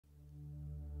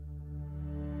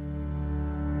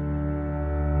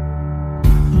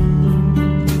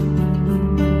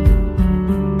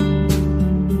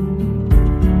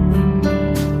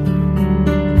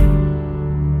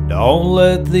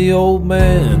let the old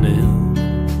man in.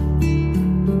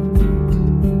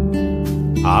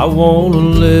 I wanna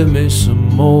live me some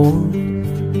more.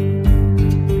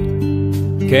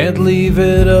 Can't leave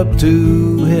it up to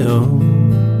him.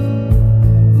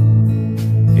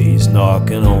 He's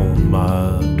knocking on my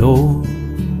door.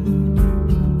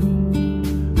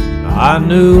 I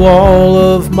knew all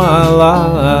of my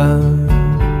life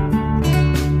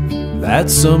that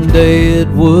someday it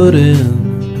would end.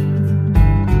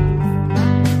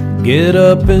 Get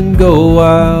up and go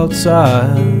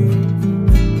outside.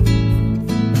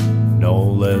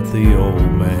 Don't let the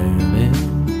old man in.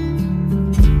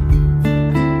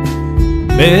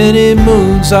 Many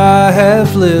moons I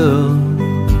have lived.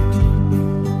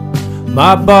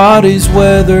 My body's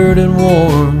weathered and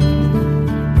worn.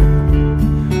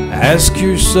 Ask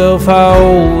yourself, how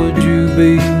old would you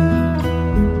be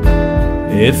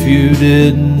if you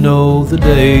didn't know the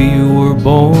day you were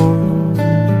born?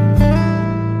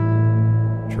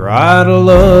 Try to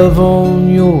love on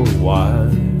your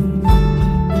wife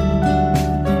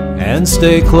and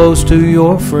stay close to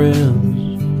your friends.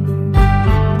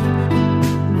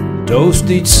 Toast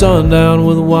each sundown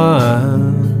with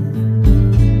wine.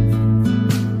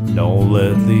 Don't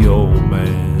let the old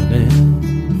man in.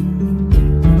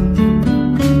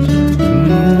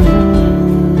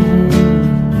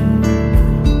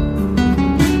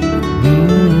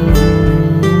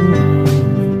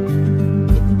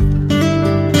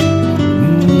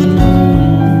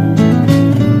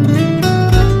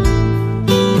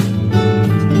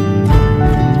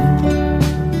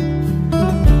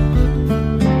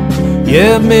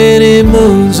 Yeah, many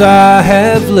moons I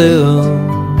have lived.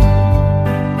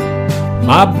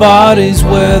 My body's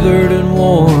weathered and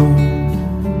worn.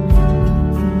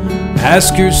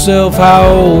 Ask yourself, how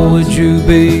old would you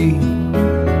be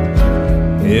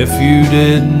if you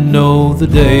didn't know the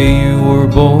day you were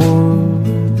born?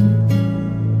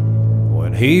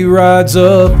 When he rides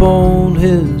up on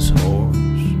his horse,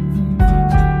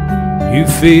 you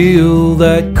feel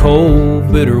that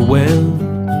cold, bitter wind.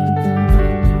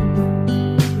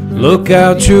 Look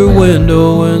out your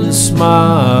window and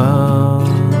smile.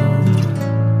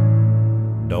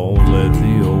 Don't let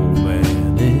the old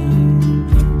man in.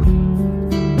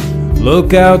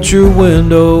 Look out your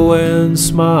window and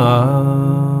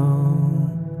smile.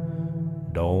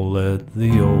 Don't let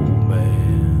the old